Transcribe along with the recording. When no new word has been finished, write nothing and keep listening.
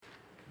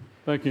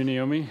Thank you,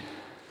 Naomi,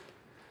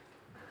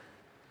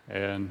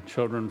 and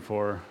children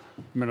for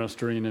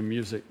ministering and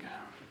music.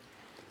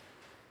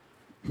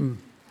 I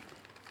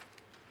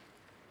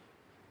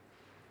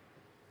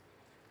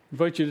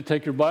invite you to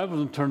take your Bibles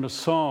and turn to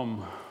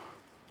Psalm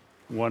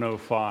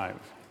 105.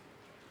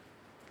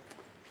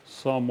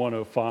 Psalm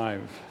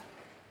 105.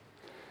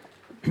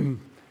 A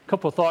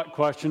couple of thought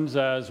questions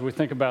as we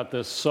think about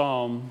this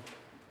psalm.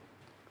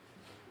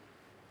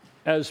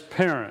 As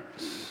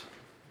parents,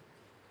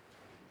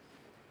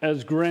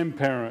 as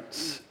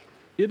grandparents,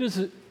 is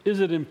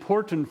it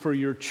important for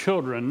your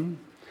children,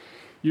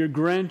 your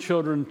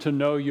grandchildren, to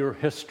know your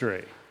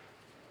history?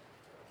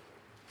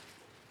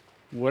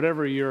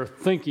 Whatever you're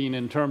thinking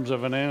in terms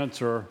of an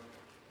answer,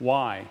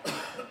 why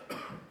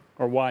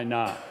or why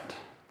not?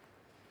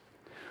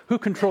 Who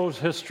controls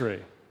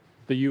history?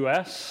 The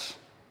U.S.,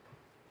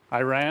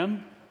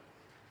 Iran,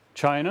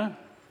 China,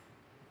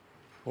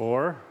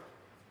 or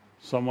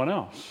someone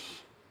else?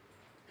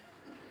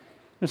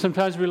 And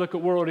sometimes we look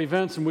at world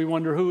events and we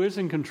wonder who is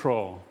in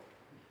control,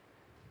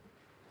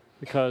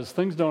 because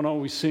things don't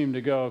always seem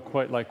to go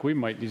quite like we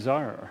might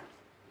desire.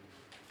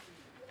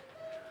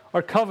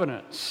 Are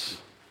covenants,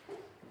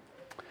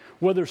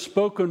 whether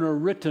spoken or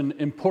written,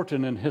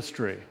 important in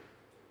history?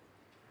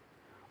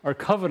 Are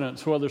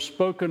covenants, whether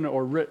spoken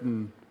or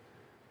written,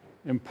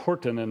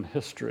 important in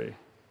history? Have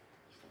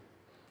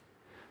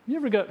you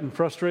ever gotten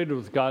frustrated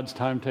with God's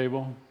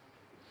timetable?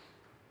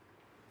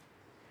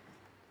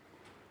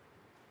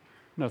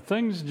 Now,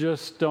 things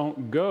just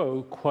don't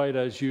go quite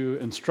as you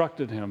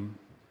instructed him,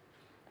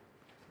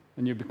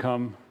 and you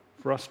become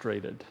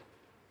frustrated.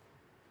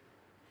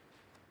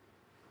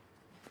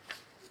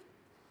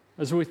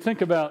 As we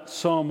think about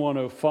Psalm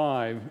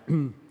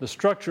 105, the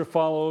structure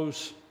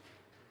follows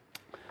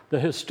the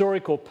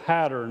historical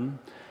pattern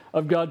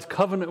of God's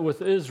covenant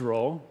with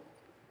Israel,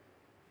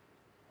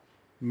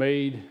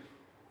 made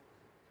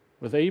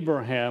with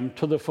Abraham,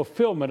 to the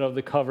fulfillment of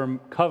the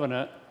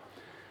covenant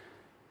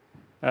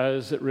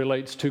as it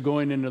relates to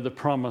going into the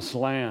promised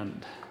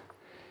land.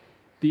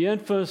 The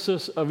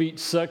emphasis of each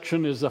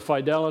section is the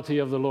fidelity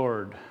of the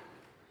Lord.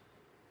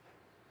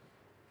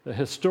 The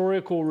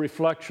historical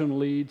reflection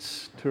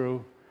leads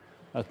to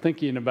a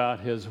thinking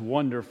about his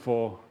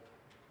wonderful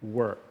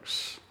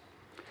works.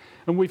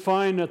 And we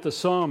find that the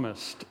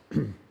psalmist,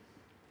 in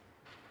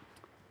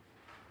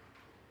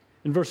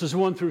verses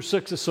 1 through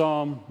 6 of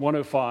Psalm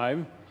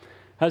 105,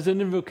 has an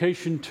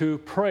invocation to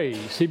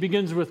praise. He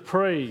begins with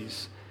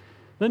praise.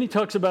 Then he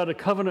talks about a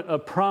covenant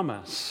of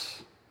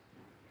promise.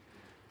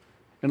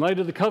 In light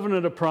of the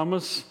covenant of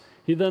promise,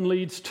 he then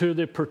leads to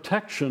the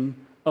protection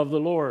of the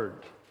Lord.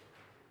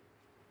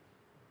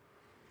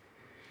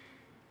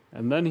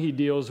 And then he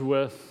deals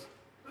with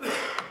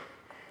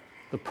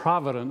the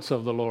providence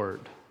of the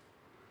Lord.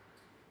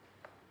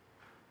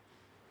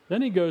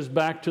 Then he goes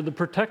back to the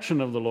protection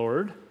of the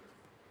Lord.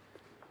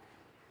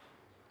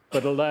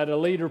 But at a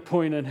later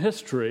point in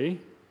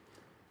history,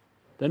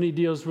 then he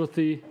deals with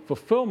the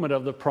fulfillment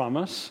of the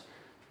promise,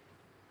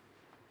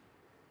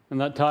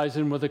 and that ties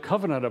in with the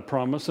covenant of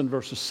promise in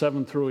verses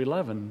 7 through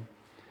 11.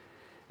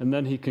 And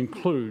then he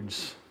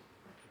concludes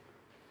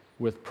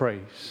with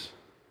praise.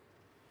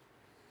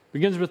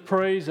 Begins with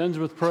praise, ends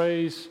with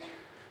praise,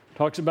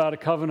 talks about a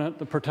covenant,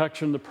 the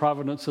protection, the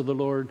providence of the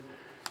Lord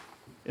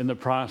in the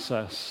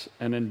process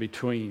and in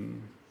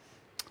between.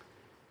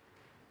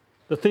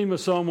 The theme of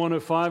Psalm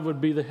 105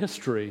 would be the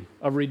history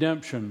of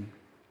redemption.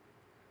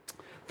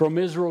 From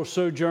Israel's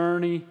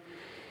sojourn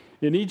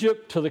in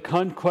Egypt to the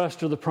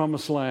conquest of the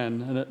promised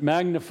land, and it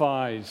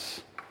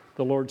magnifies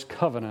the Lord's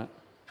covenant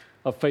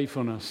of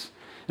faithfulness.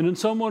 And in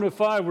Psalm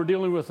 105, we're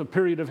dealing with a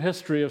period of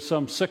history of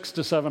some 600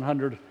 to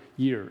 700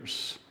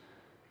 years.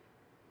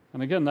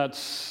 And again,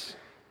 that's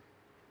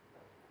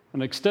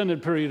an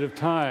extended period of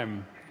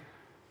time,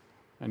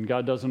 and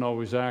God doesn't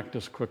always act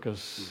as quick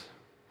as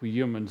we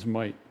humans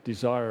might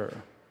desire.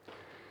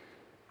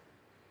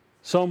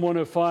 Psalm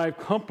 105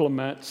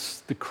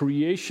 complements the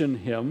creation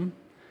hymn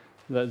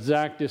that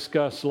Zach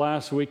discussed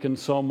last week in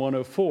Psalm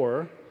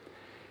 104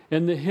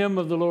 and the hymn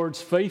of the Lord's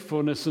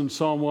faithfulness in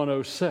Psalm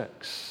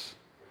 106.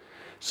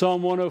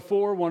 Psalm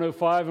 104,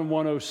 105, and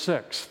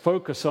 106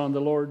 focus on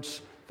the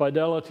Lord's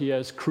fidelity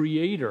as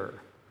creator,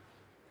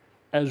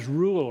 as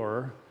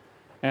ruler,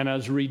 and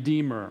as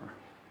redeemer.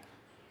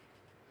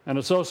 And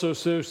it's also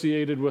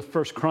associated with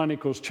 1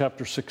 Chronicles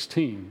chapter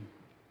 16,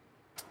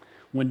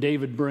 when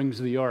David brings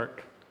the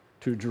ark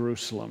to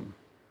Jerusalem.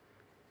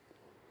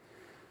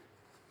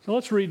 So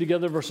let's read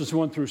together verses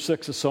 1 through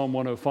 6 of Psalm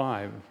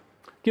 105.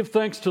 Give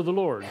thanks to the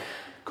Lord,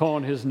 call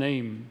on his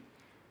name.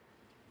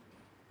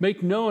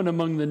 Make known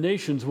among the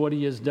nations what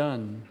he has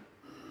done.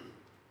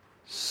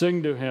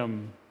 Sing to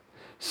him.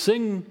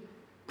 Sing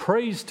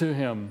praise to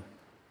him.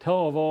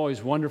 Tell of all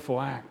his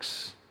wonderful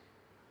acts.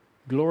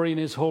 Glory in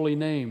his holy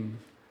name.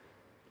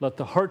 Let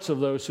the hearts of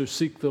those who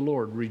seek the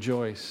Lord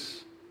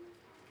rejoice.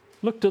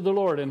 Look to the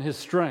Lord in his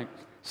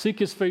strength. Seek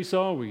his face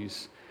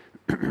always.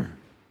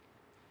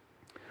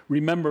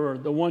 Remember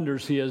the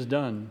wonders he has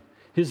done,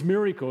 his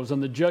miracles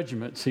and the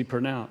judgments he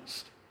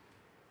pronounced.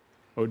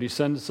 O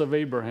descendants of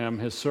Abraham,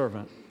 his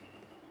servant,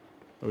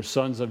 O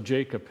sons of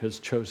Jacob,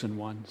 his chosen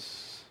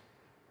ones.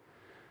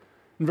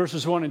 In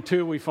verses 1 and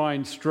 2, we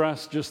find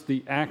stress just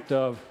the act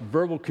of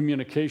verbal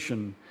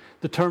communication.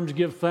 The terms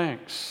give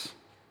thanks,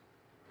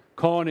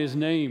 call on his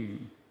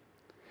name,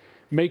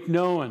 make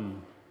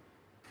known,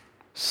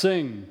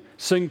 sing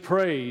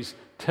praise,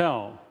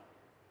 tell.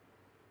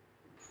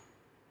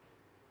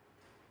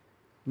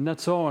 And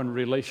that's all in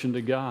relation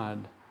to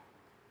God.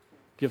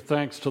 Give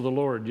thanks to the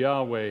Lord,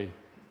 Yahweh,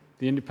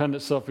 the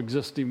independent,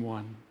 self-existing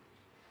one.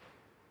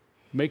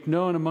 Make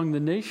known among the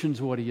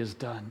nations what he has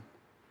done.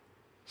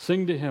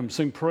 Sing to him,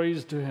 sing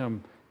praise to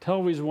him,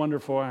 tell his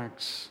wonderful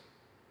acts.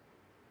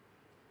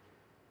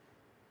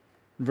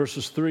 In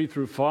verses 3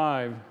 through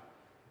 5,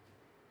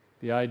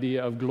 the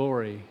idea of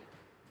glory.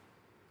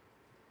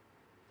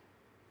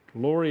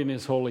 Glory in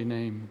his holy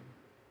name.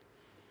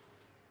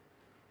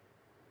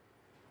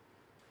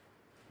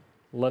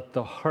 Let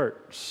the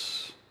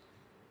hearts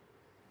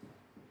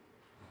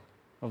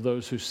of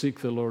those who seek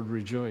the Lord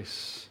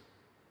rejoice.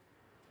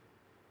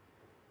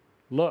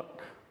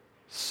 Look,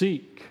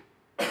 seek,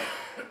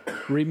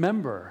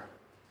 remember.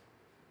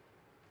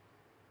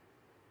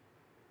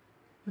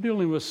 We're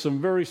dealing with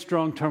some very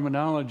strong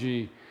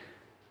terminology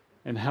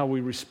and how we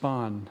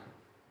respond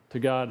to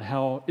God,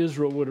 how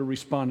Israel would have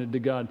responded to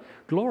God.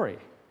 Glory.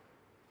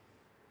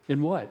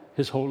 In what?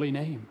 His holy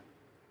name.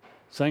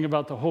 Sang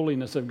about the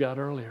holiness of God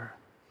earlier.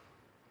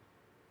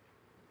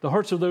 The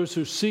hearts of those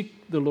who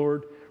seek the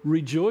Lord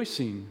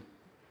rejoicing.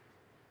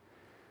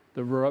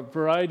 The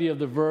variety of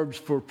the verbs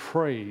for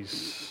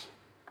praise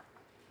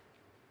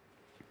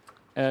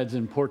adds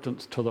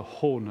importance to the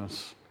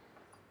wholeness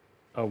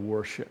of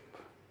worship.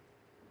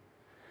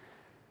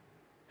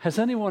 Has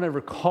anyone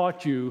ever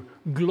caught you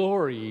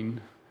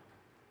glorying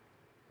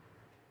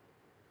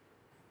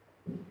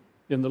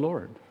in the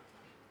Lord?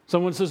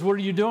 Someone says, "What are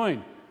you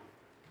doing?"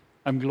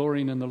 "I'm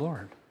glorying in the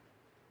Lord.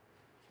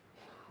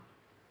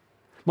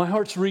 My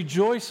heart's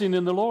rejoicing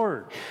in the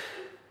Lord.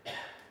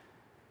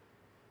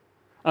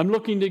 I'm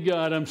looking to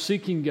God. I'm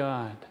seeking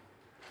God."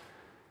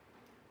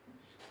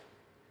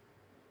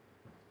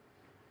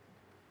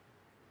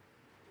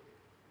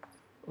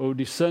 O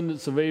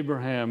descendants of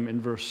Abraham,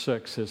 in verse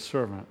 6, his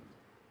servant.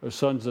 O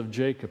sons of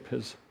Jacob,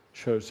 his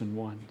chosen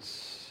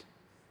ones.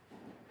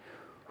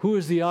 Who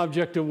is the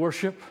object of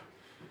worship?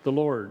 The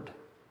Lord.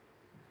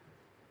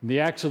 The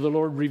acts of the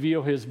Lord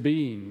reveal his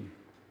being.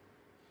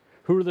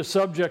 Who are the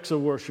subjects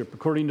of worship?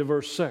 According to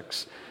verse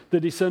 6, the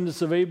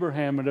descendants of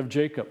Abraham and of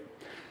Jacob,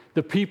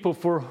 the people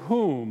for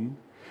whom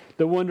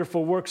the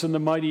wonderful works and the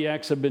mighty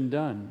acts have been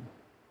done.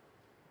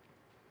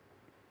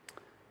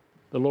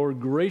 The Lord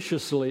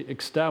graciously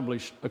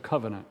established a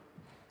covenant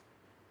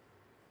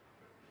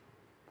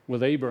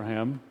with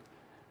Abraham,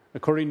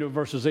 according to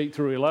verses 8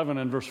 through 11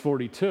 and verse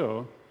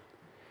 42,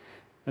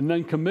 and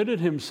then committed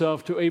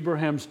himself to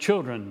Abraham's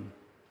children,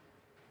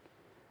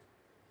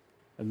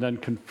 and then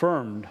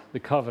confirmed the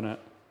covenant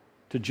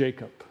to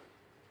Jacob.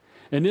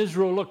 And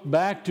Israel looked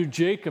back to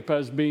Jacob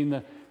as being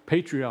the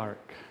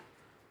patriarch.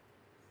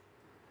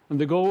 And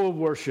the goal of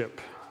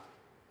worship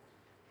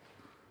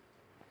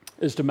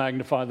is to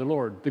magnify the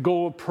Lord. The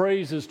goal of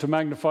praise is to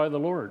magnify the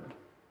Lord.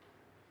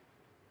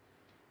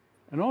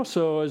 And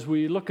also, as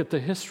we look at the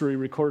history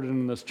recorded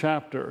in this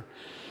chapter,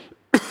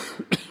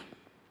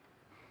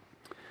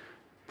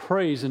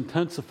 praise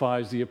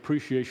intensifies the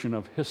appreciation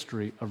of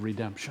history of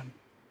redemption.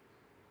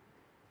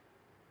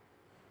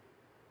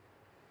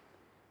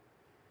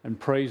 And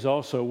praise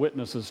also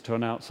witnesses to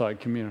an outside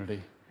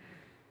community.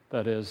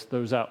 That is,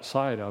 those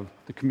outside of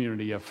the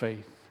community of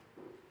faith.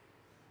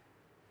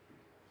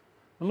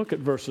 And look at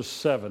verses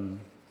 7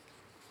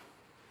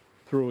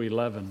 through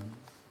 11.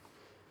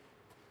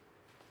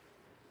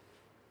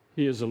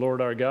 He is the Lord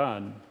our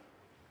God.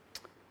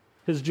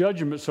 His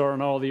judgments are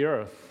on all the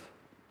earth.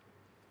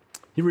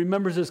 He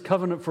remembers his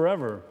covenant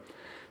forever.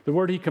 The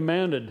word he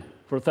commanded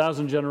for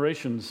 1,000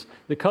 generations.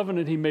 The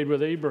covenant he made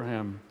with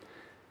Abraham.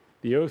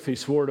 The oath he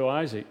swore to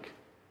Isaac.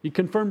 He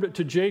confirmed it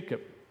to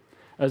Jacob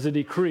as a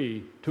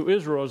decree, to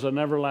Israel as an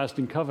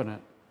everlasting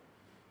covenant.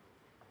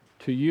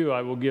 To you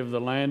I will give the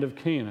land of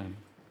Canaan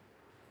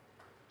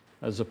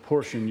as a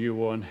portion you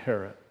will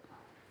inherit.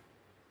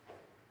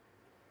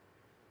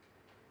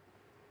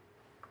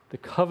 The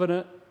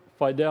covenant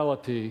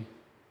fidelity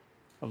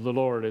of the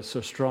Lord is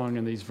so strong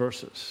in these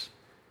verses.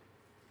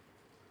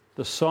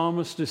 The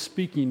psalmist is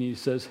speaking, he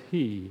says,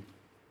 He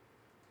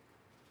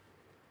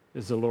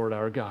is the Lord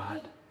our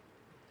God.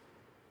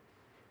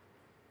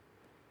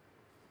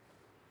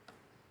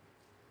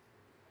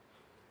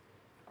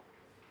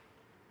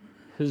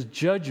 His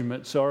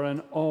judgments are on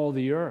all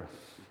the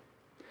earth.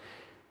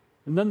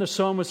 And then the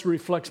psalmist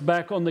reflects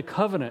back on the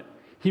covenant.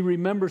 He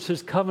remembers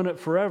his covenant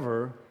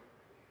forever.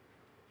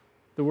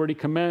 The word he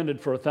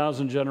commanded for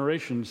 1,000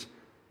 generations,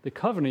 the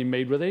covenant he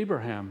made with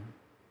Abraham.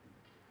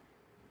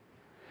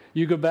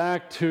 You go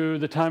back to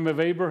the time of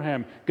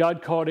Abraham.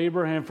 God called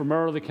Abraham from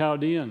Ur of the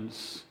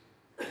Chaldeans.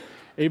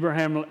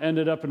 Abraham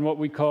ended up in what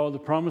we call the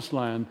Promised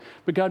Land.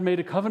 But God made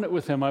a covenant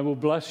with him. I will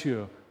bless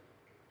you.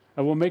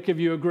 I will make of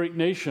you a great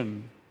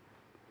nation.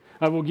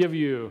 I will give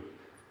you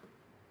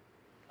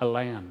a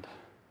land.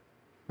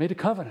 Made a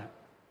covenant.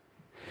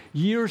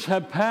 Years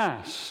have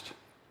passed.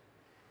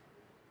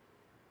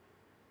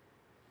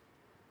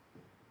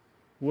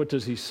 What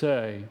does he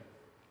say?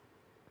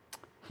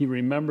 He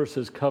remembers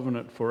his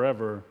covenant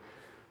forever,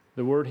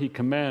 the word he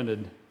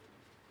commanded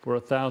for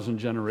 1,000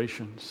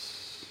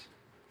 generations.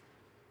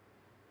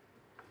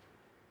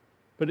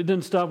 But it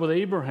didn't stop with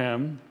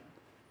Abraham.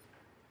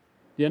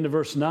 The end of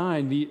verse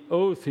 9, the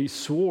oath he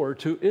swore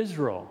to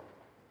Israel.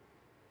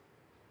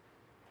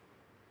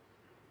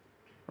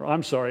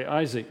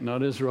 Isaac,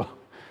 not Israel.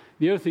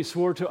 The oath he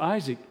swore to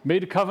Isaac,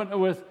 made a covenant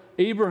with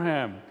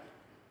Abraham.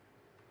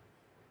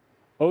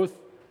 Oath,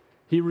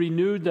 he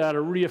renewed that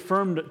or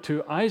reaffirmed it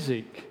to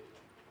Isaac,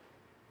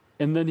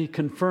 and then he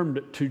confirmed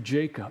it to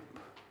Jacob.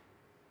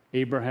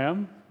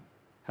 Abraham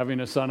having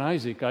a son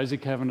Isaac,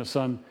 Isaac having a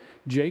son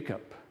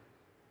Jacob,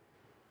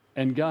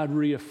 and God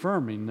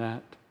reaffirming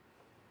that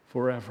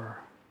forever.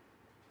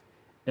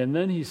 And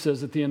then he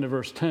says at the end of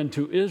verse 10,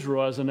 to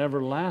Israel as an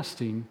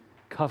everlasting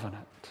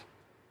covenant.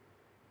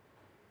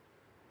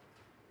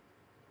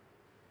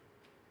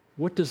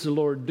 What does the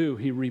Lord do?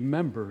 He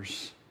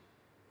remembers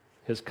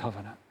his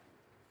covenant.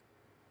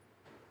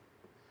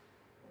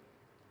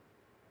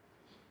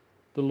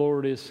 The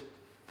Lord is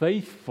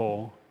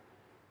faithful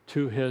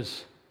to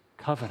his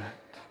covenant.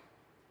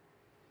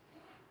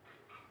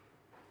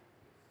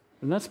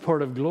 And that's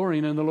part of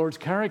glorying in the Lord's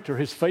character,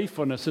 his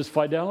faithfulness, his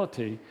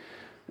fidelity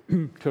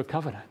to a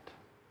covenant.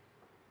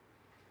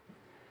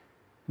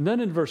 And then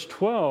in verse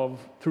 12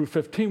 through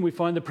 15, we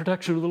find the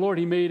protection of the Lord.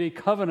 He made a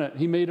covenant.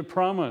 He made a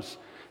promise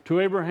to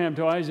Abraham,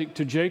 to Isaac,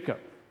 to Jacob.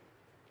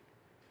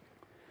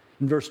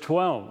 In verse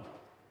 12,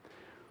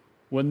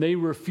 when they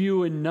were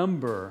few in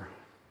number,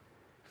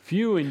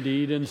 few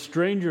indeed, and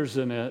strangers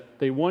in it,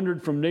 they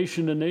wandered from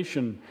nation to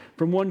nation,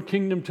 from one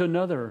kingdom to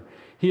another.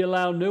 He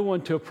allowed no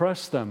one to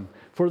oppress them.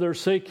 For their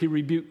sake he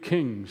rebuked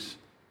kings.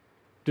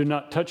 Do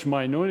not touch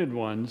my anointed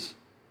ones,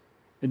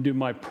 and do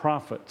my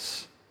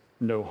prophets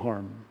no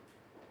harm.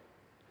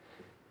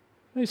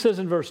 And he says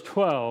in verse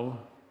 12,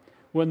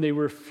 when they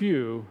were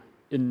few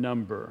in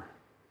number.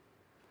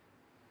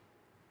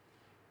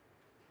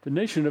 The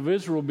nation of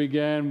Israel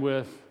began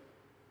with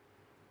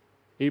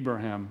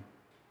Abraham.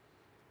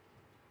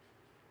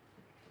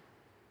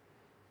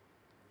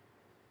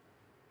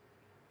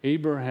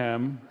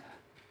 Abraham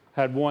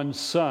had one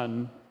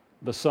son,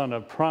 the son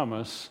of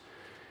promise.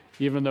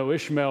 Even though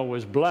Ishmael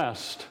was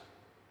blessed,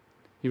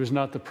 he was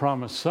not the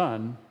promised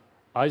son.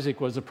 Isaac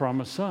was the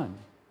promised son.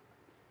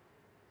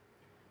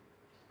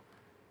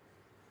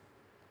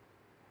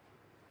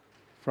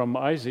 From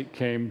Isaac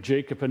came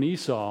Jacob and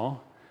Esau,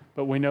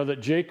 but we know that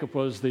Jacob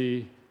was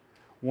the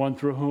one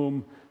through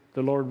whom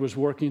the Lord was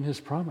working his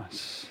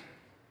promise.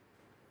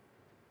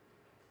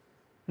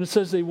 And it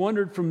says they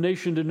wandered from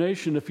nation to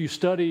nation. If you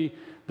study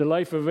the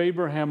life of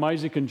Abraham,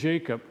 Isaac, and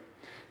Jacob,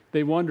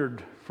 they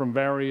wandered from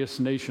various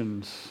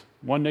nations,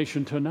 one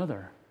nation to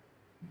another,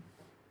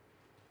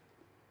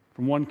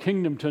 from one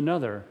kingdom to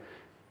another.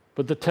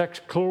 But the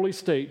text clearly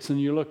states, and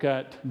you look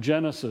at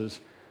Genesis,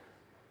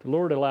 the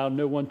Lord allowed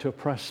no one to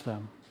oppress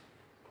them.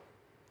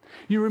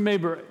 You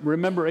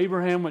remember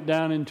Abraham went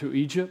down into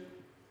Egypt,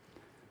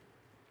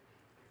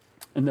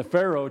 and the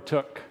Pharaoh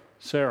took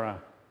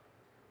Sarah.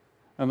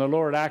 And the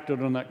Lord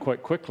acted on that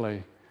quite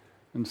quickly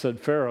and said,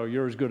 Pharaoh,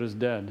 you're as good as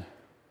dead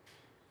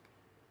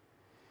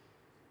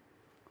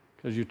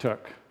because you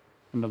took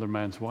another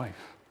man's wife.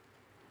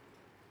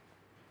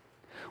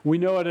 We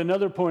know at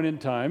another point in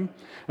time,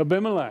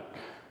 Abimelech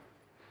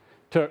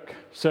took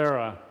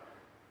Sarah,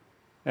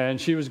 and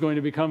she was going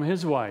to become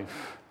his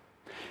wife.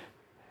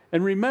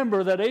 And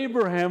remember that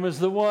Abraham is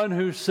the one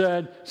who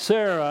said,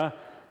 Sarah,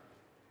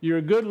 you're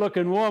a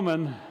good-looking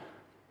woman.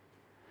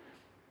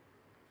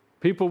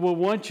 People will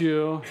want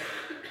you.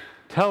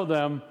 Tell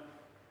them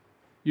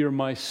you're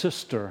my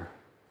sister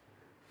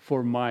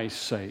for my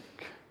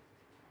sake.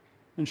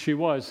 And she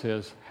was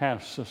his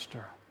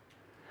half-sister.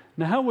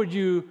 Now, how would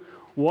you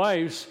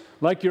wives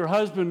like your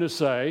husband to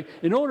say,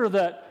 in order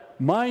that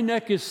my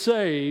neck is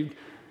saved,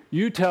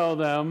 you tell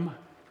them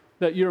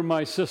that you're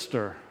my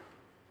sister,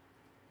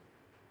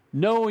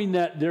 knowing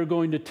that they're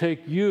going to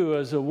take you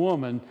as a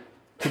woman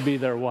to be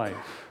their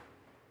wife?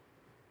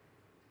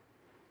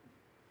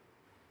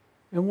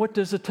 And what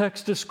does the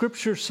text of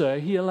Scripture say?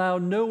 He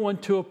allowed no one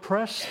to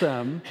oppress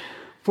them.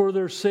 For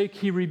their sake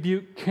he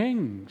rebuked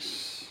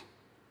kings.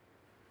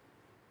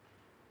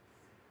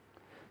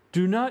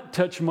 Do not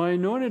touch my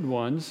anointed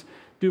ones.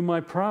 Do my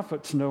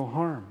prophets no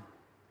harm.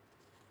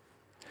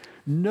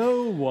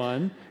 No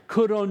one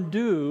could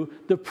undo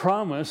the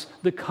promise,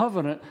 the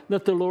covenant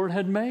that the Lord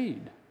had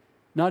made.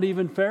 Not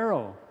even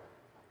Pharaoh,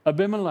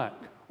 Abimelech,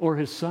 or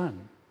his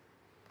son.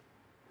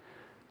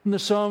 And the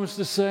psalmist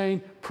is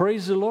saying,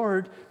 praise the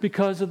Lord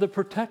because of the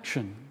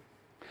protection.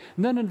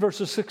 And then in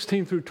verses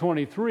 16 through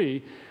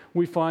 23,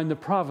 we find the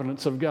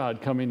providence of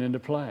God coming into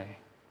play.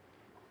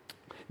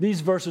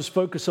 These verses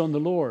focus on the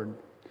Lord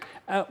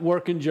at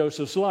work in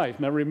Joseph's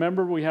life. Now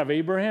remember, we have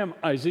Abraham,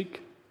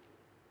 Isaac,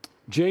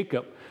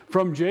 Jacob.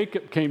 From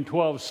Jacob came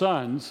 12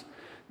 sons,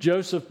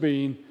 Joseph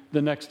being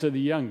the next to the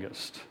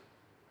youngest.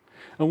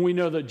 And we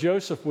know that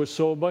Joseph was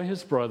sold by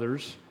his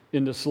brothers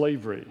into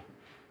slavery.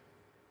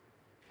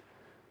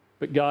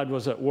 But God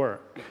was at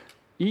work.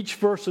 Each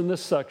verse in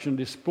this section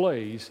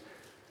displays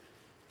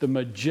the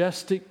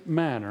majestic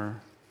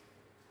manner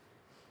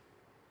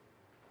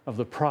of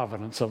the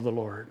providence of the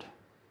Lord.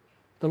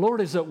 The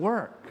Lord is at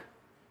work.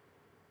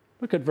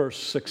 Look at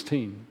verse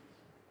 16.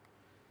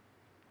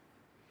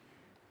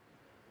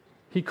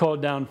 He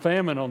called down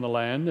famine on the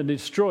land and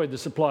destroyed the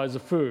supplies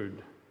of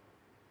food.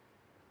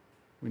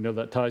 We know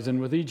that ties in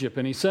with Egypt.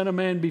 And he sent a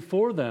man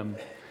before them,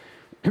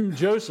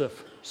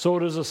 Joseph,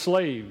 sold as a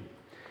slave.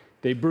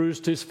 They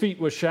bruised his feet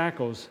with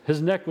shackles.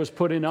 His neck was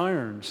put in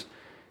irons.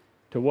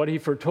 Till what he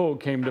foretold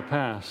came to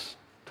pass,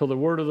 till the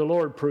word of the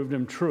Lord proved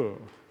him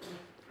true.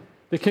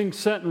 The king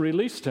sent and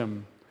released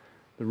him.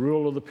 The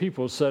ruler of the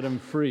people set him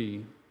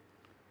free.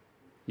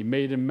 He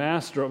made him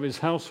master of his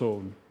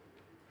household,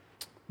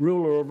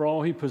 ruler over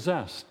all he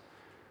possessed,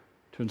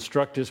 to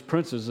instruct his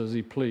princes as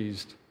he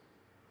pleased,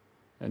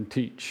 and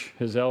teach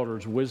his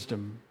elders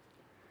wisdom.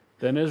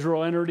 Then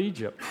Israel entered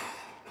Egypt.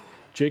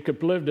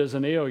 Jacob lived as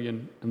an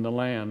alien in the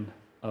land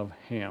of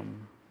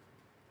Ham.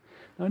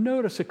 Now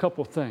notice a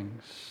couple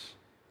things.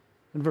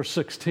 In verse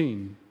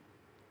 16,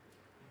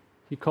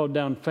 he called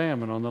down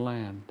famine on the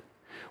land.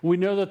 We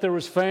know that there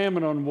was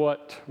famine on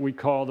what we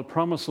call the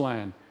Promised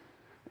Land.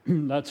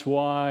 That's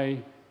why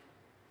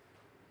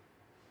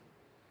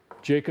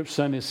Jacob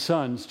sent his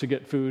sons to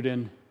get food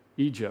in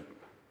Egypt.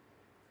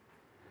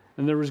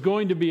 And there was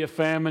going to be a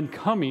famine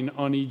coming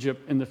on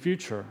Egypt in the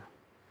future.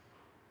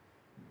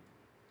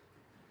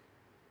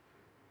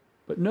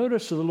 But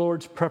notice the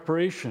Lord's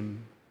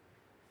preparation.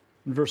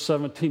 In verse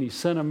 17, he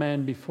sent a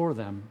man before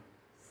them.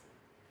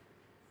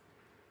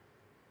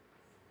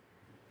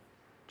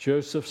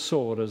 Joseph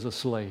sold as a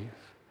slave.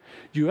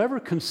 Do you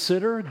ever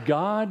consider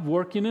God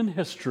working in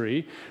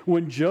history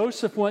when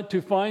Joseph went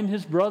to find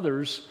his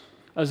brothers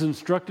as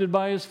instructed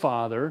by his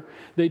father?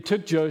 They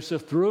took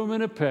Joseph, threw him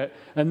in a pit,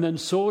 and then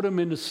sold him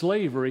into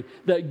slavery,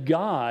 that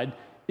God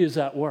is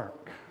at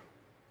work.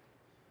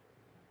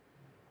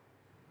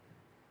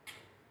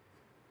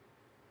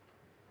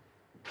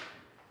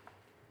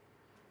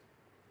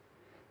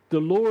 The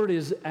Lord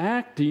is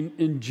acting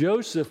in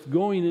Joseph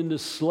going into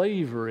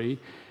slavery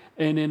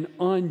and in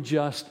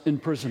unjust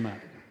imprisonment.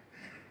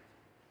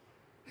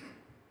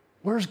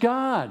 Where's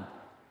God?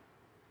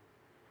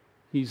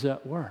 He's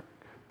at work.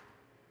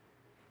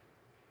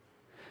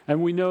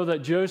 And we know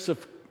that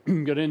Joseph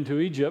got into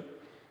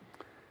Egypt,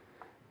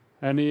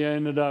 and he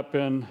ended up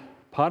in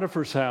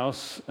Potiphar's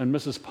house, and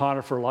Mrs.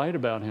 Potiphar lied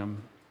about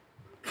him.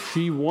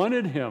 She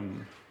wanted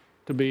him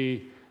to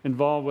be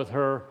involved with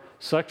her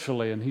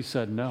sexually, and he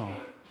said no.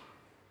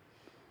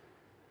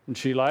 And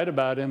she lied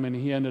about him, and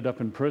he ended up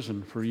in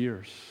prison for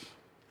years.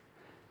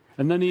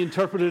 And then he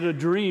interpreted a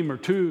dream or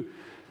two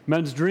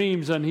men's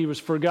dreams, and he was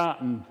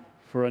forgotten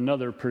for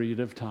another period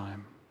of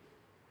time.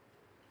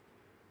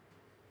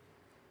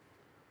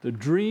 The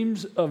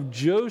dreams of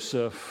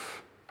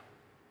Joseph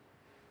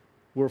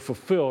were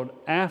fulfilled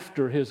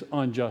after his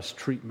unjust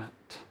treatment.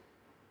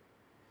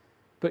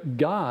 But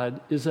God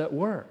is at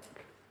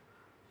work.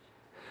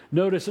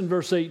 Notice in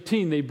verse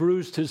 18, they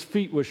bruised his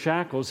feet with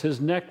shackles, his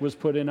neck was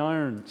put in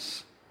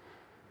irons.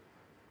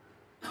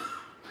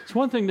 It's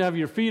one thing to have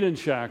your feet in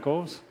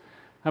shackles.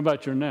 How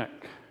about your neck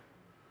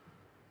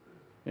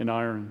in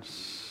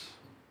irons?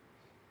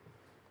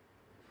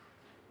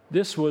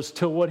 This was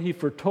till what he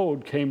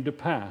foretold came to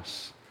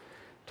pass,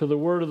 till the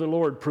word of the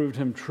Lord proved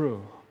him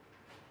true.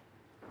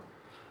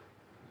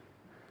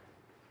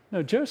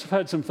 Now, Joseph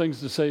had some things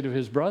to say to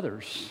his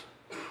brothers,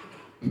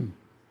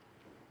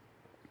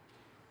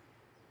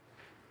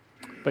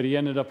 but he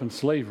ended up in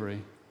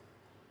slavery.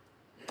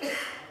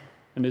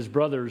 And his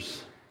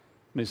brothers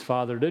and his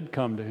father did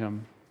come to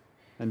him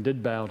and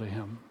did bow to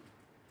him.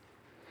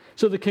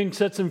 So the king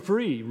sets him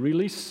free,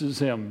 releases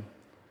him,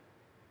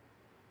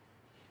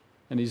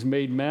 and he's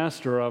made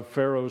master of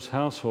Pharaoh's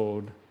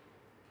household,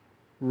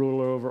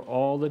 ruler over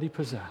all that he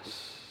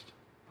possessed.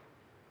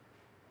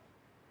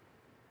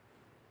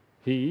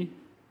 He,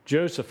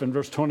 Joseph, in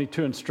verse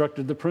 22,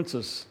 instructed the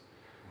princes,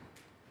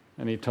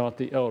 and he taught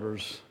the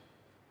elders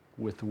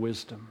with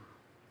wisdom.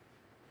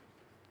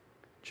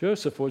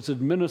 Joseph was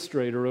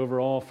administrator over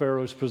all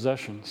Pharaoh's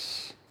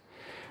possessions.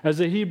 As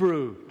a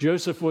Hebrew,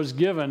 Joseph was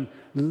given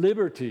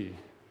liberty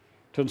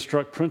to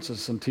instruct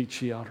princes and teach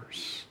the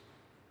elders.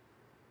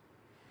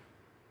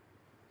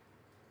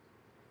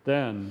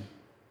 Then,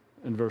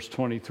 in verse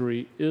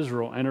 23,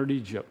 Israel entered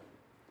Egypt.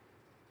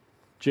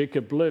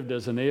 Jacob lived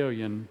as an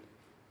alien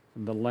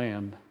in the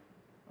land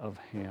of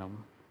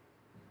Ham.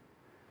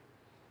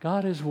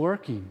 God is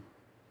working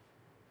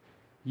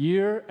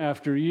year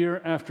after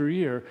year after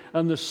year,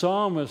 and the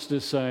psalmist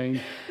is saying,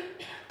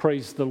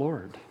 praise the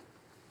Lord.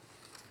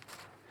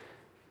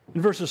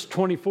 In verses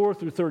 24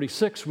 through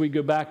 36, we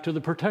go back to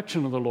the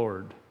protection of the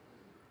Lord.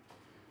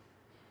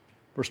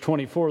 Verse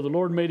 24, the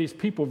Lord made his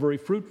people very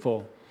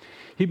fruitful.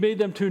 He made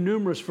them too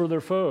numerous for their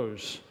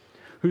foes.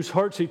 whose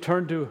hearts he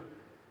turned to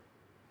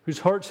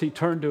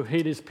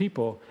hate his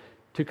people,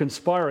 to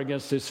conspire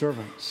against his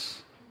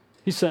servants.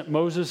 He sent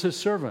Moses his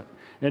servant,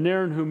 and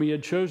Aaron whom he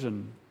had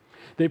chosen.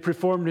 They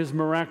performed his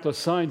miraculous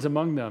signs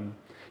among them,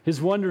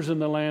 his wonders in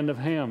the land of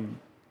Ham.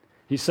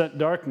 He sent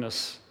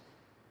darkness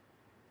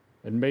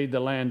and made the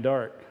land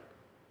dark,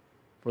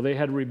 for they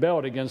had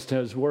rebelled against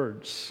his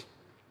words.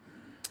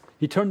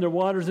 He turned their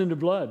waters into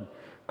blood,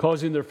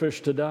 causing their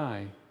fish to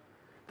die.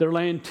 Their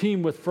land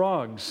teemed with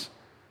frogs,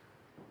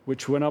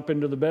 which went up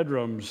into the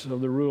bedrooms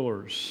of the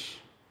rulers.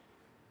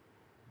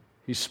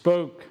 He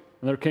spoke,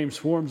 and there came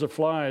swarms of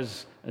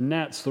flies and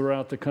gnats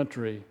throughout the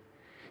country.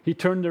 He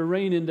turned their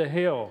rain into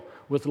hail,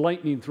 with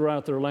lightning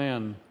throughout their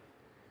land.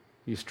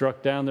 He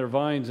struck down their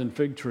vines and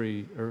fig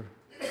trees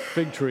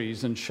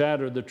and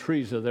shattered the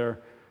trees of their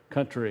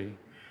country.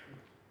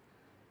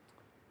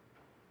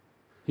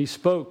 He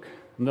spoke,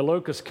 and the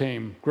locusts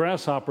came,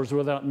 grasshoppers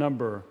without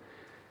number.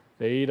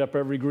 They ate up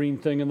every green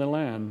thing in the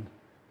land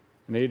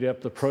and ate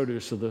up the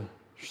produce of the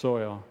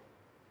soil.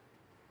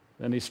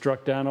 Then he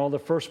struck down all the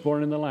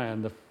firstborn in the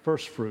land, the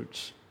first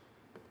fruits.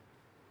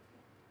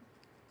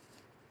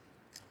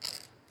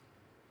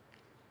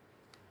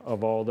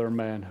 Of all their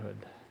manhood.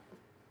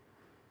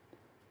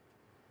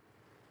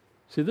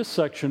 See, this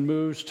section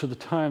moves to the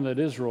time that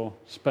Israel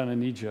spent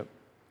in Egypt.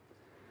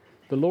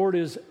 The Lord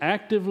is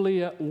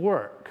actively at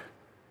work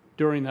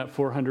during that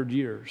 400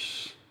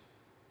 years.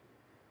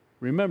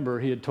 Remember,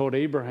 he had told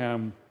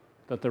Abraham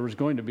that there was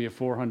going to be a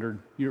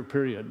 400-year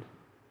period.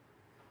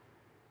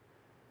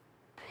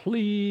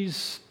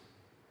 Please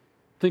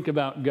think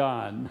about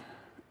God.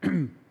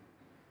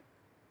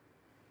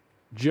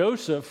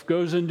 Joseph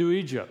goes into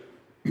Egypt.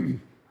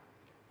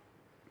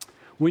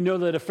 We know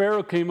that a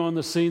Pharaoh came on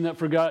the scene that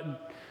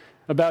forgot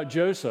about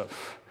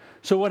Joseph.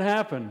 So what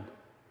happened?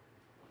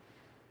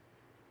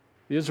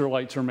 The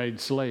Israelites are made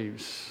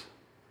slaves.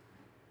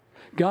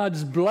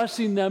 God's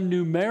blessing them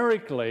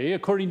numerically,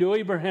 according to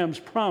Abraham's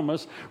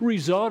promise,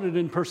 resulted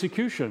in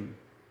persecution.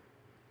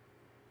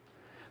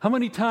 How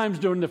many times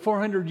during the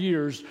 400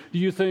 years do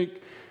you think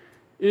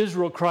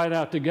Israel cried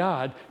out to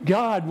God,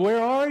 God,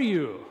 where are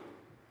you?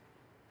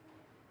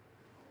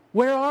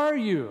 Where are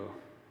you?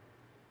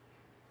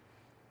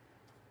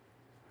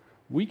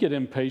 We get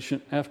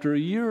impatient after a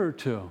year or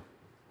two.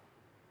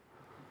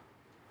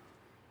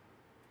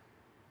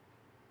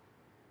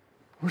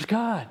 Where's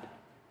God?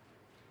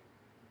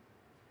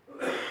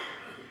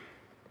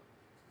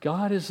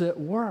 God is at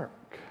work.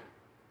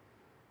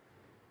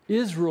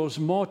 Israel's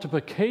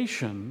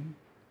multiplication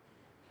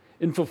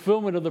in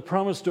fulfillment of the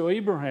promise to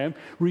Abraham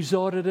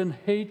resulted in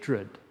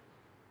hatred.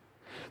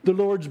 The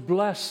Lord's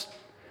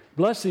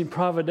blessing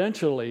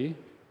providentially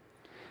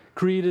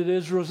created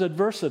Israel's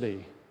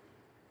adversity.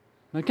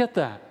 Now get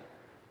that.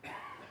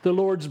 The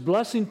Lord's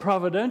blessing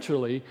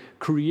providentially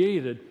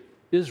created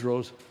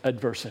Israel's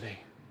adversity.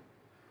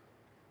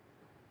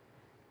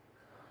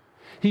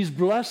 He's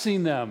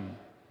blessing them.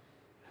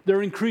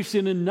 They're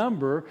increasing in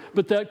number,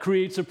 but that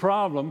creates a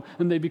problem,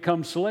 and they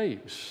become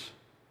slaves.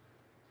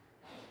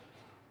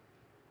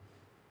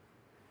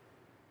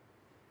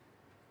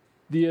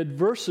 The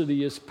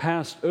adversity is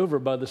passed over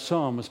by the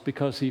psalmist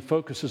because he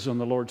focuses on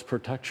the Lord's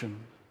protection,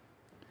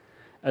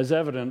 as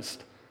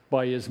evidenced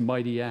by his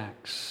mighty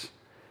acts.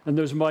 And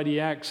those mighty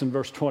acts in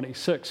verse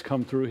 26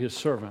 come through his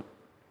servant,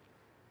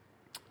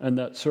 and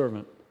that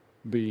servant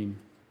being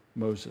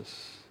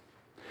Moses.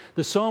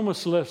 The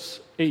psalmist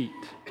lists 8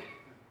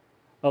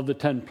 of the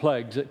 10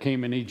 plagues that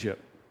came in Egypt.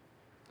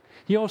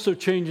 He also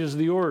changes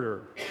the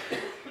order.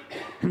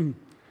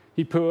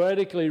 He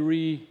poetically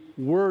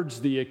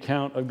rewords the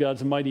account of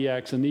God's mighty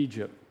acts in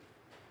Egypt.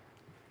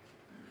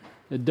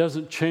 It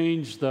doesn't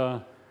change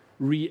the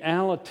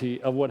reality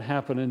of what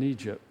happened in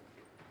Egypt.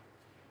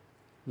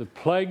 The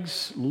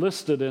plagues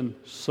listed in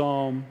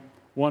Psalm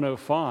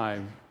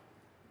 105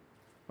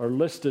 are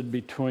listed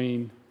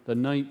between the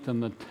 9th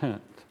and the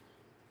 10th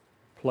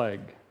plague.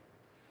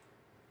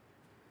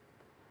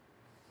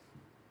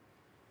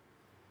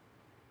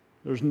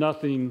 There's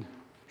nothing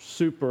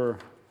super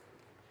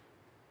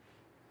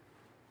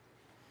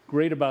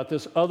great about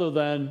this other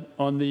than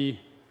on the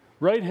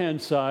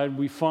right-hand side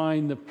we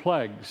find the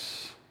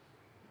plagues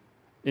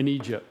in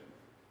Egypt.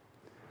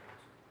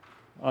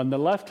 On the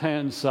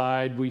left-hand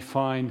side, we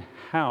find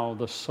how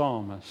the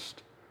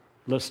psalmist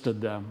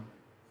listed them.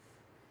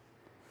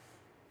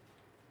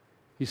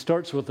 He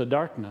starts with the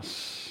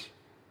darkness,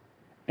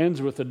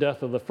 ends with the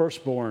death of the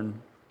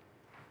firstborn,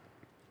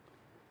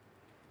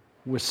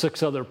 with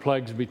 6 other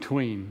plagues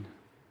between.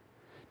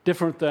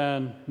 Different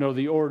than,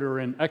 the order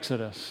in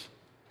Exodus.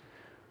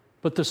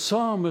 But the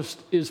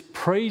psalmist is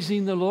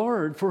praising the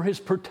Lord for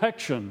his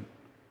protection,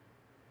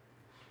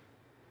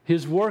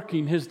 his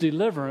working, his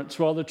deliverance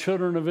while the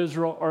children of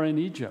Israel are in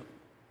Egypt.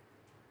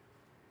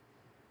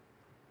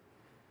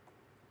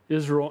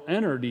 Israel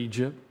entered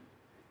Egypt.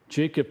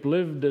 Jacob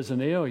lived as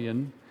an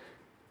alien.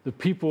 The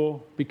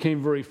people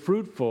became very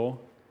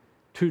fruitful,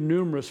 too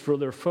numerous for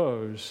their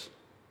foes,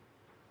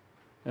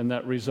 and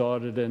that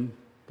resulted in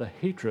the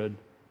hatred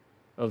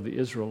of the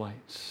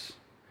Israelites.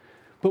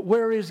 But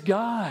where is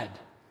God?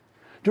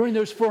 During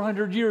those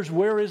 400 years,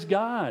 where is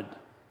God?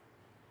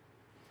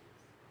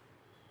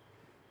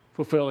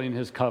 Fulfilling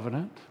his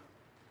covenant.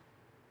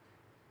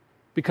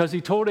 Because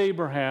he told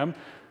Abraham,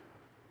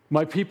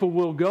 my people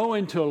will go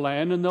into a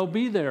land and they'll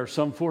be there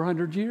some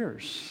 400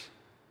 years.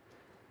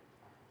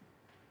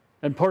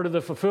 And part of the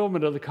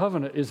fulfillment of the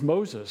covenant is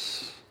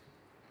Moses.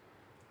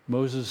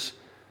 Moses,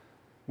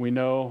 we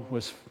know,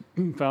 was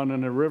found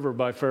in a river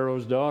by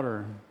Pharaoh's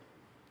daughter.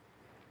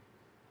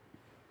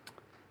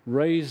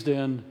 Raised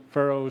in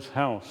Pharaoh's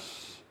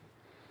house.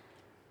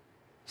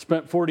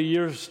 Spent 40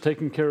 years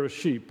taking care of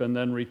sheep and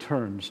then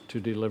returns to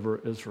deliver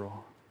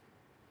Israel.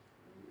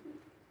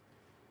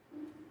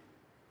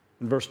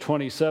 And verse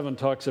 27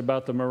 talks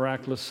about the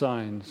miraculous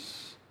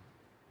signs,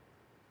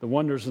 the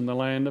wonders in the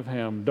land of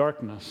Ham,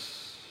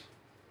 darkness,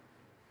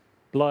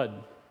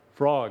 blood,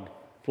 frog,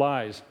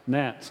 flies,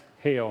 gnats,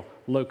 hail,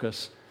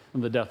 locusts,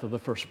 and the death of the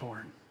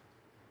firstborn.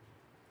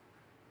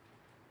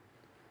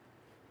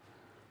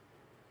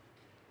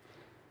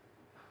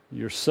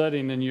 You're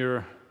sitting in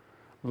your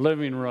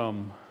living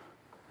room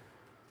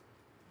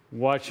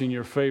watching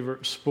your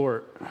favorite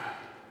sport.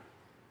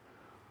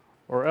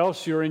 Or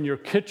else you're in your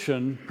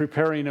kitchen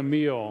preparing a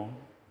meal.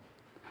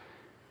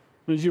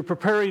 As you're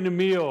preparing a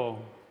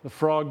meal, the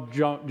frog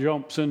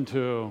jumps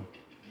into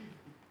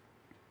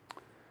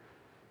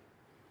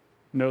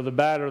the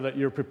batter that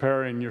you're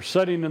preparing. You're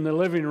sitting in the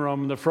living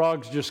room and the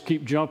frogs just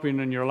keep jumping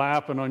in your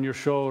lap and on your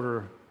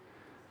shoulder.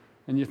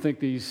 And you think,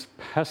 these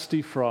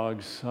pesky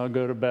frogs, I'll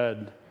go to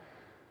bed.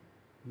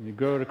 And you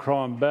go to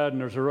crawl in bed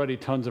and there's already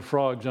tons of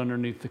frogs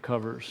underneath the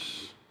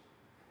covers.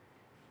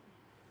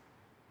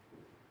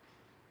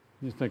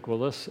 You think, will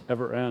this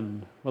ever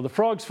end? Well, the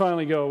frogs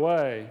finally go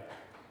away.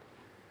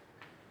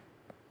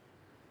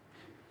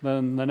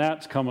 Then the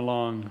gnats come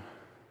along.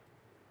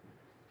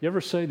 You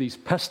ever say these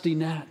pesky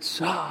gnats?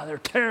 They're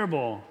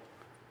terrible.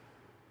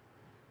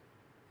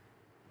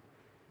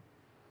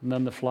 And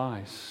then the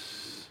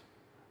flies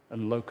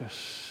and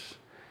locusts.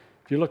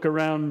 If you look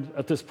around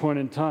at this point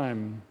in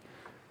time,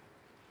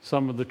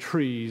 some of the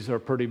trees are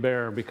pretty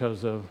bare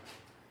because of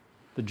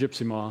the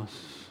gypsy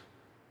moths.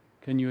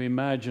 Can you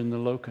imagine the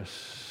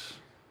locusts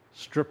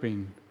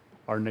stripping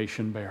our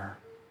nation bare?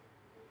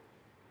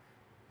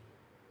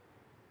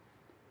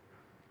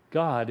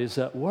 God is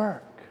at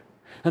work.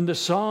 And the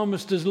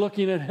psalmist is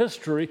looking at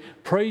history,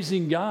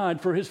 praising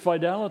God for his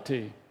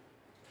fidelity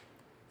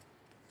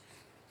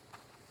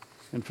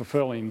and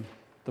fulfilling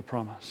the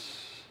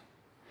promise.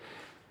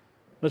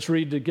 Let's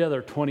read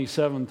together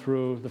 27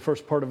 through the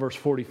first part of verse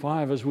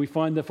 45 as we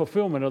find the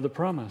fulfillment of the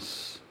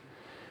promise.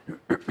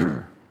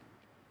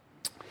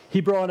 He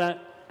brought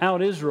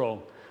out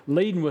Israel,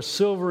 laden with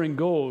silver and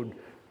gold.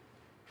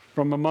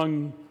 From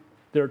among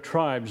their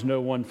tribes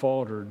no one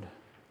faltered.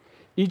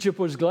 Egypt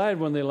was glad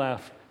when they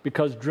left,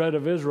 because dread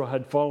of Israel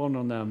had fallen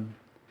on them.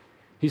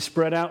 He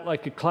spread out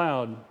like a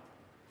cloud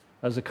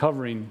as a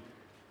covering,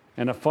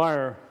 and a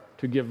fire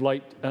to give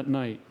light at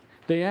night.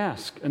 They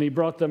asked, and he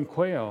brought them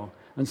quail,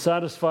 and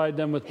satisfied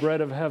them with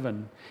bread of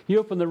heaven. He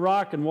opened the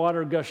rock, and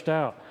water gushed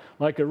out.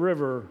 Like a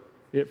river,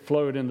 it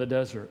flowed in the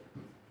desert.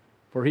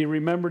 For he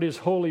remembered his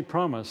holy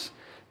promise,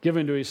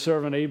 given to his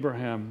servant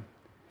Abraham.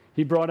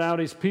 He brought out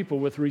his people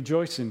with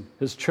rejoicing,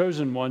 his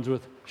chosen ones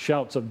with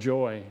shouts of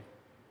joy.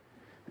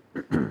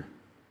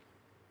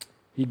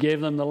 He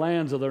gave them the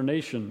lands of their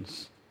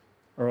nations,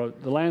 or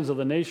the lands of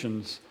the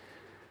nations,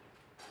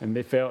 and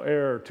they fell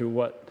heir to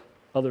what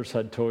others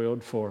had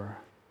toiled for,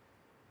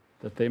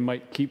 that they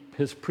might keep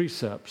his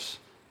precepts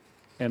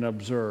and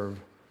observe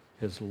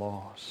his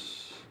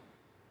laws.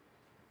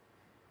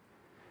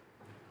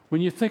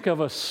 When you think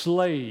of a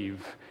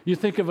slave, you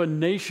think of a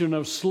nation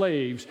of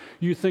slaves,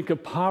 you think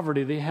of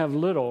poverty, they have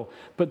little,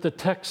 but the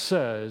text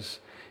says,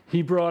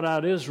 he brought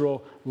out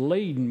Israel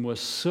laden with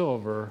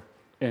silver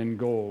and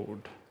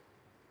gold.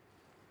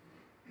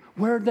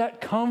 Where'd that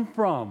come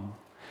from?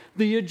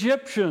 The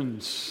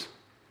Egyptians.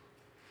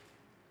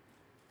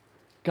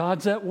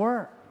 God's at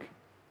work,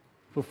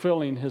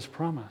 fulfilling his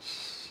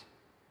promise.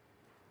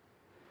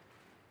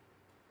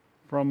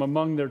 From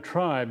among their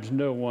tribes,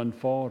 no one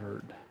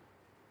faltered.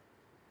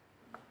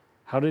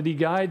 How did he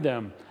guide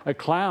them? A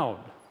cloud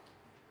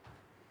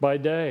by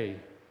day,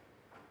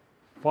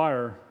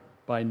 fire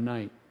by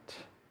night.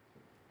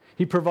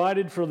 He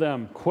provided for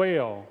them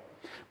quail,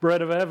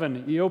 bread of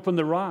heaven. He opened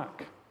the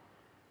rock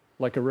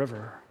like a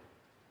river.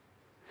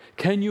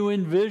 Can you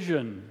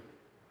envision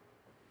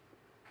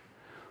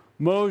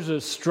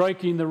Moses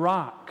striking the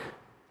rock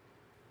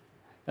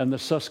and the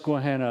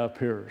Susquehanna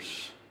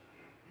appears?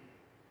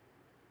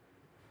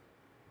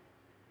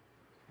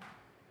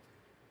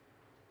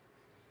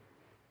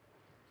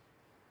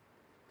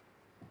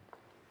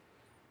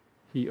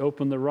 He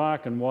opened the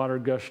rock and water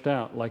gushed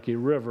out. Like a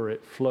river,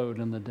 it flowed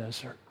in the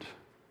desert.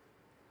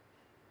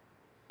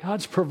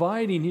 God's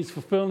providing. He's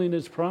fulfilling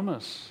his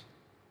promise.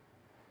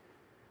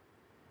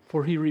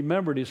 For he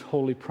remembered his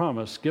holy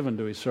promise given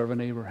to his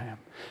servant Abraham.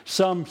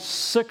 Some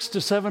 600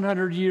 to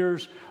 700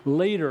 years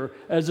later,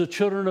 as the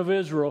children of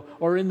Israel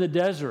are in the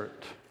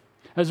desert,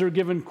 as they're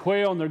given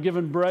quail and they're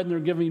given bread and they're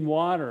given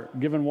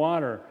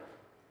water.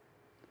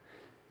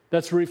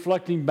 That's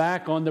reflecting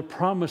back on the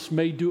promise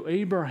made to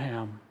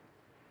Abraham.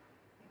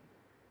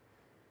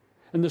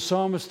 And the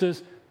psalmist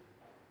is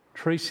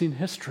tracing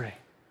history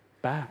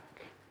back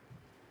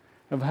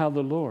of how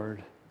the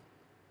Lord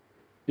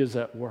is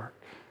at work.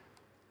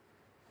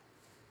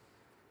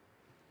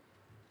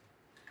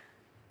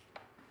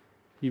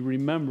 He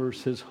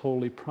remembers his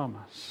holy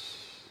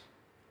promise.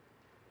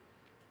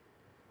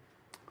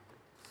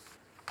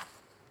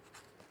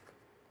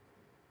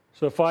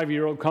 So a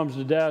 5-year-old comes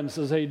to Dad and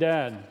says, "Hey,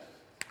 Dad,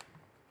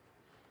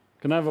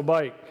 can I have a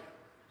bike?"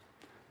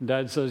 And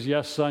Dad says,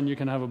 "Yes, son, you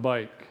can have a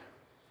bike."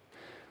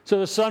 So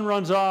the son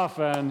runs off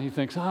and he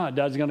thinks,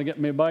 Dad's going to get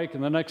me a bike.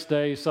 And the next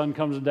day, his son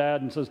comes to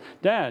Dad and says,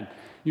 "Dad,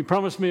 you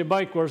promised me a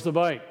bike. Where's the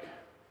bike?"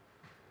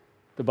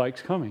 "The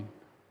bike's coming."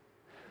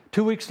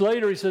 2 weeks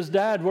later, he says,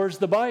 "Dad, where's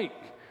the bike?"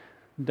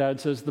 And Dad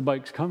says, "The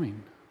bike's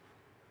coming."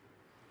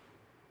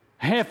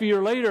 Half a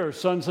year later,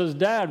 son says,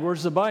 "Dad,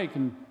 where's the bike?"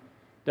 And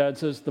Dad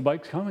says, "The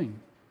bike's coming."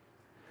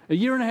 A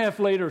year and a half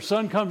later,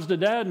 son comes to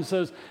Dad and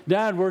says,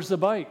 "Dad, where's the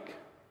bike?"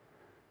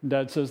 And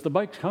Dad says, "The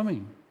bike's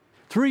coming."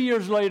 3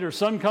 years later,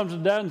 son comes to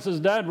Dad and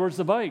says, "Dad, where's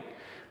the bike?"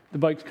 "The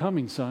bike's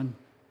coming, son.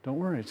 Don't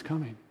worry, it's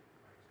coming."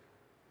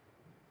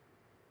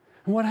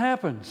 And what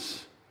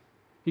happens?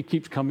 He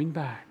keeps coming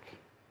back.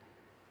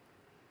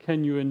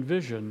 Can you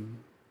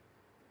envision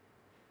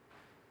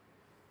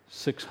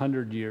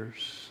 600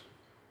 years?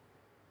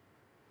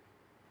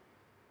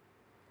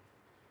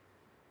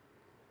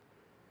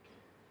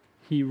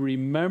 He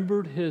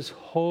remembered his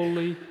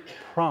holy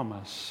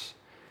promise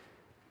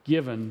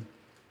given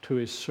to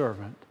his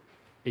servant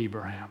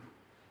Abraham.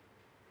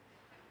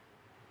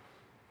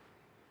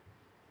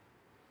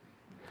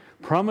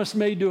 Promise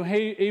made to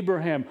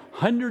Abraham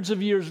hundreds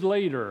of years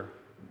later,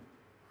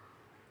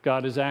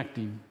 God is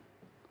acting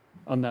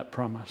on that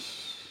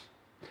promise.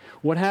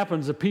 What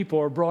happens? The people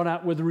are brought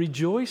out with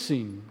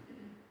rejoicing.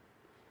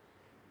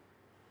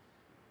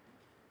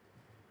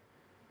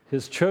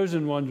 His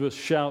chosen ones with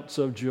shouts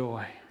of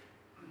joy.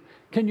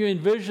 Can you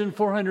envision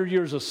 400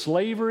 years of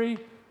slavery?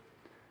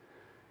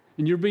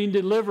 And you're being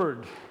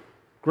delivered.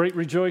 Great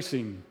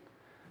rejoicing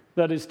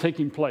that is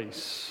taking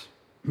place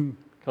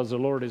because the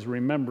Lord is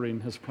remembering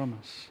his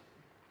promise.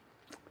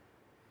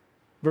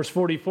 Verse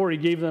 44, he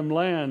gave them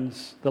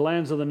lands, the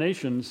lands of the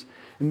nations,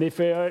 and they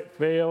fell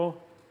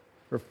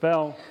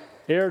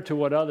heir to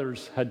what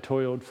others had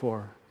toiled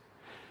for.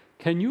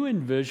 Can you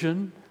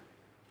envision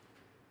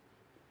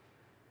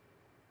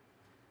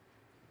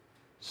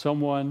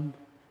someone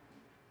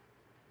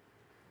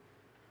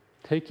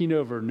taking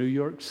over New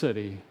York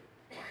City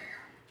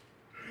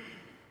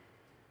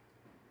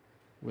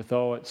with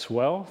all its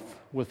wealth,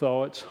 with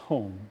all its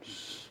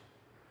homes,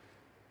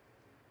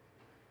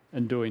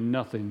 and doing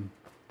nothing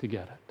to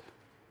get it?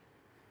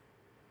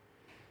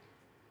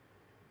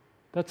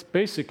 That's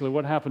basically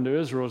what happened to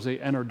Israel as they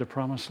entered the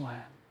Promised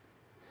Land.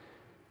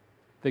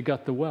 They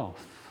got the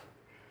wealth.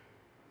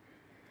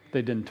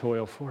 They didn't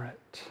toil for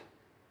it.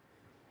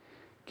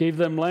 Gave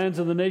them lands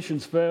of the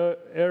nations,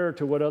 heir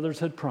to what others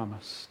had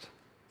promised.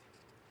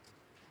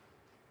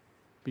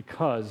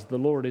 Because the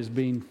Lord is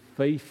being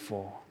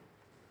faithful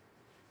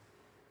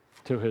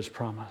to his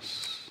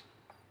promise.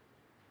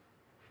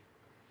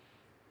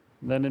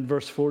 Then in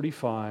verse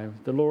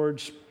 45, the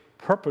Lord's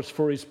purpose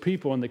for his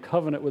people in the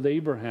covenant with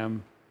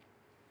Abraham,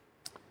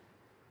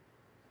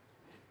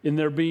 in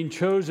their being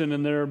chosen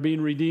and their being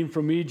redeemed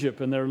from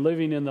Egypt and their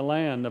living in the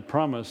land of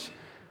promise,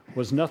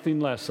 was nothing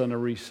less than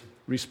a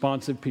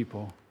responsive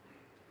people,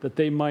 that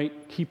they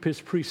might keep his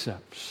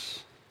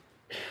precepts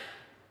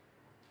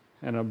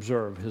and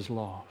observe his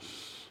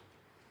laws.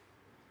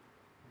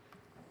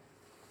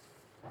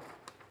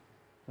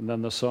 And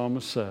then the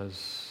psalmist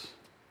says,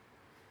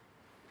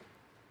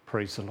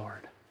 praise the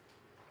Lord.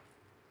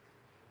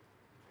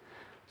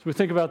 So we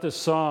think about this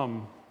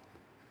psalm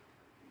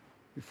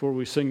before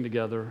we sing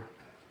together.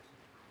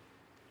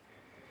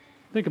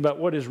 Think about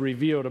what is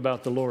revealed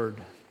about the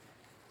Lord.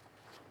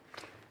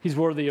 He's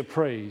worthy of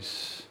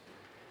praise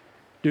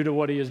due to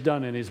what he has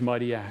done in his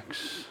mighty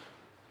acts.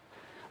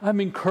 I'm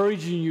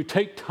encouraging you,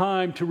 take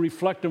time to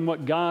reflect on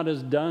what God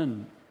has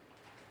done.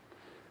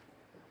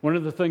 One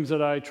of the things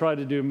that I try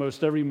to do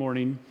most every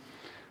morning,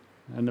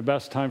 and the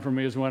best time for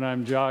me is when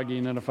I'm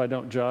jogging, and if I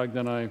don't jog,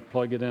 then I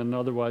plug it in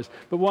otherwise.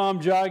 But while I'm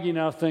jogging,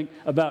 I'll think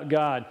about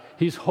God.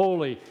 He's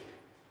holy.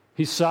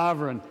 He's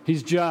sovereign.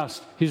 He's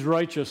just. He's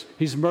righteous.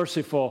 He's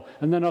merciful.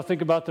 And then I'll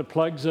think about the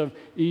plagues of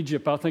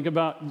Egypt. I'll think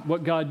about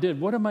what God did.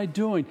 What am I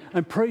doing?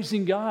 I'm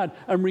praising God.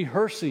 I'm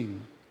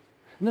rehearsing.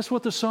 And that's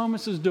what the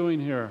psalmist is doing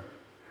here.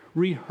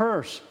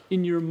 Rehearse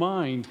in your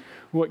mind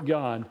what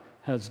God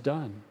has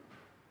done.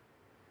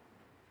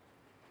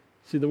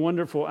 See, the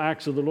wonderful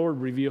acts of the Lord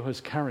reveal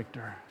his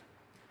character.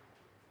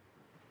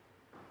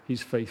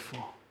 He's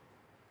faithful.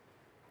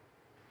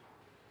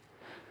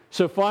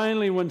 So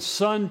finally, when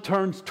son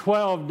turns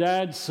 12,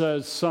 dad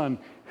says, son,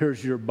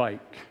 here's your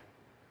bike.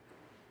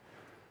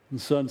 And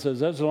son says,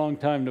 that's a long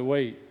time to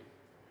wait.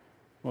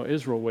 Well,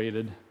 Israel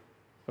waited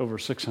over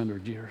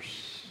 600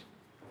 years.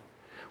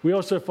 We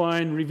also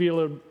find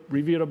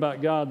revealed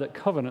about God that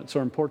covenants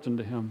are important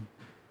to him.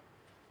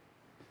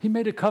 He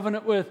made a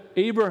covenant with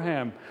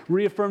Abraham,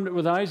 reaffirmed it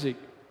with Isaac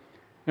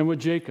and with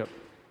Jacob.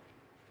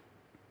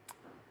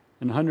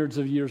 And hundreds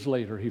of years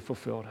later, he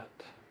fulfilled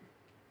it.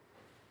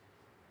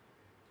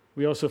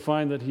 We also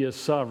find that he is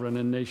sovereign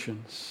in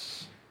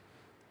nations.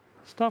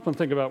 Stop and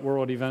think about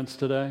world events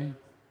today.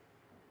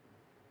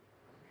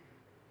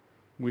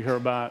 We hear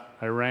about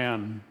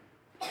Iran.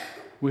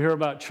 We hear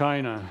about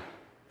China.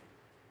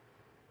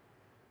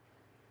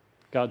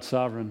 God's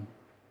sovereign.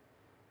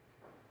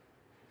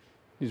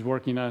 He's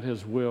working out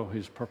his will,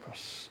 his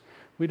purpose.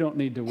 We don't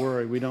need to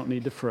worry. We don't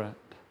need to fret.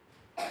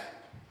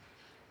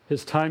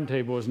 His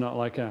timetable is not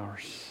like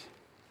ours.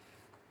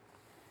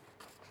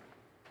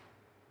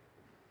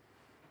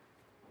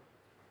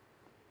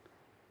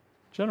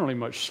 Generally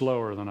much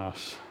slower than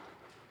us.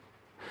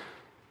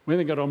 We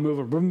think it'll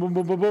move boom, boom,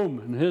 boom, boom, boom.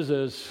 And his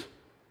is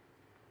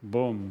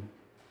boom.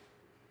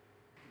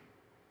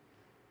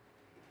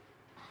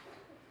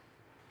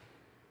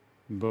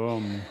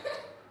 Boom.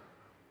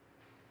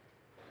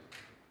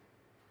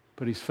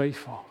 But he's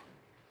faithful.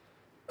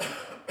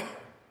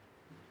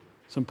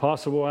 Some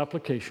possible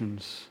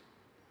applications.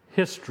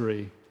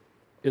 History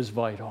is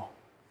vital.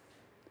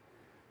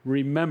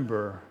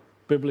 Remember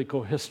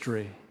biblical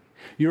history.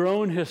 Your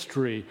own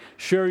history.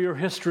 Share your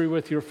history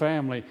with your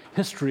family.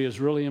 History is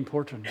really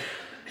important.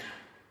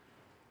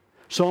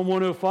 Psalm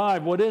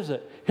 105, what is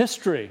it?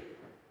 History.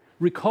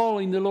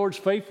 Recalling the Lord's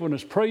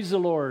faithfulness. Praise the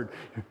Lord.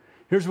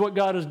 Here's what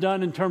God has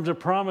done in terms of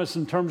promise,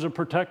 in terms of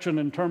protection,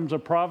 in terms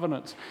of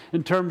providence,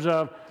 in terms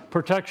of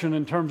protection,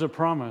 in terms of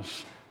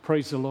promise.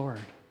 Praise the Lord.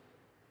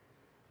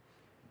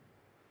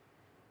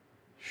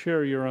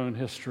 Share your own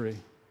history.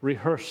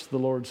 Rehearse the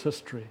Lord's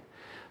history.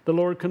 The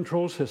Lord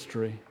controls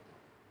history,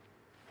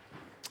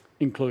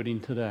 including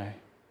today.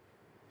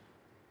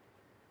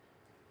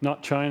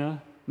 Not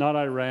China, not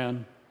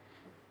Iran,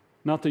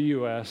 not the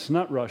U.S.,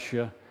 not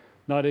Russia,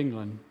 not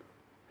England.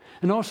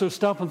 And also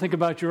stop and think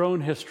about your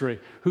own history.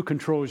 Who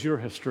controls your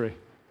history?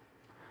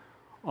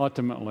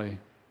 Ultimately,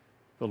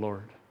 the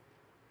Lord.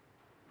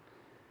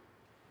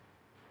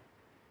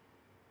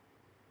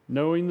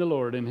 Knowing the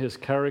Lord and his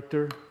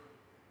character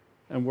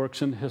and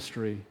works in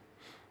history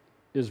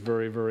is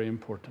very, very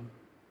important.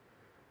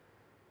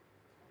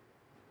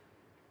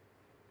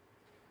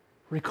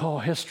 Recall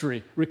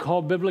history.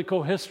 Recall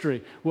biblical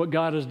history, what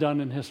God has done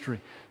in history.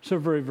 So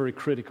very, very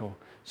critical.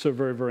 So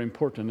very, very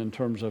important in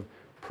terms of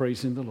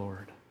praising the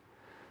Lord.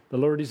 The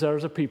Lord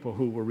desires a people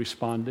who will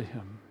respond to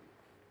him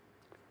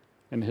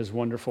and his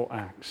wonderful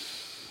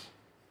acts,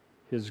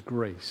 his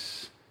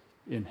grace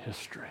in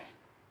history.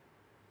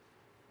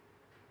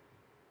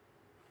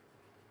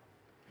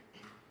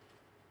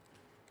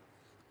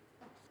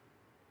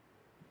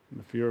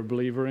 If you're a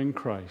believer in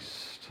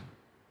Christ,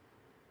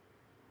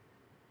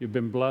 you've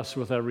been blessed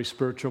with every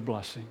spiritual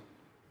blessing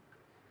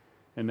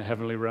in the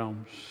heavenly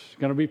realms.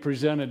 You're going to be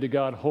presented to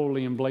God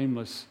holy and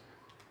blameless.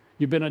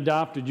 You've been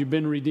adopted, you've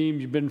been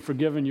redeemed, you've been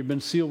forgiven, you've been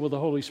sealed with the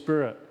Holy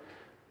Spirit.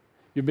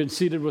 You've been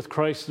seated with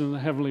Christ in the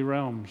heavenly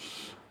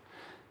realms,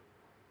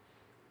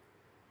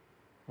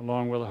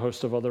 along with a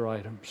host of other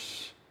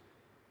items.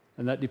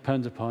 And that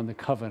depends upon the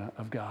covenant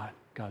of God,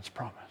 God's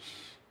promise.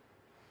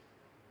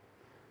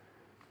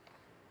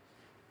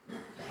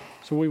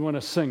 So we want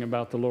to sing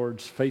about the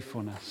Lord's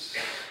faithfulness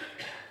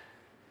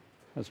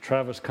as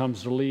Travis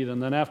comes to lead.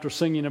 And then after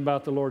singing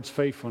about the Lord's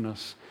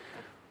faithfulness,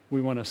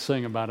 we want to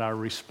sing about our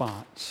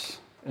response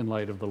in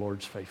light of the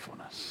Lord's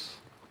faithfulness.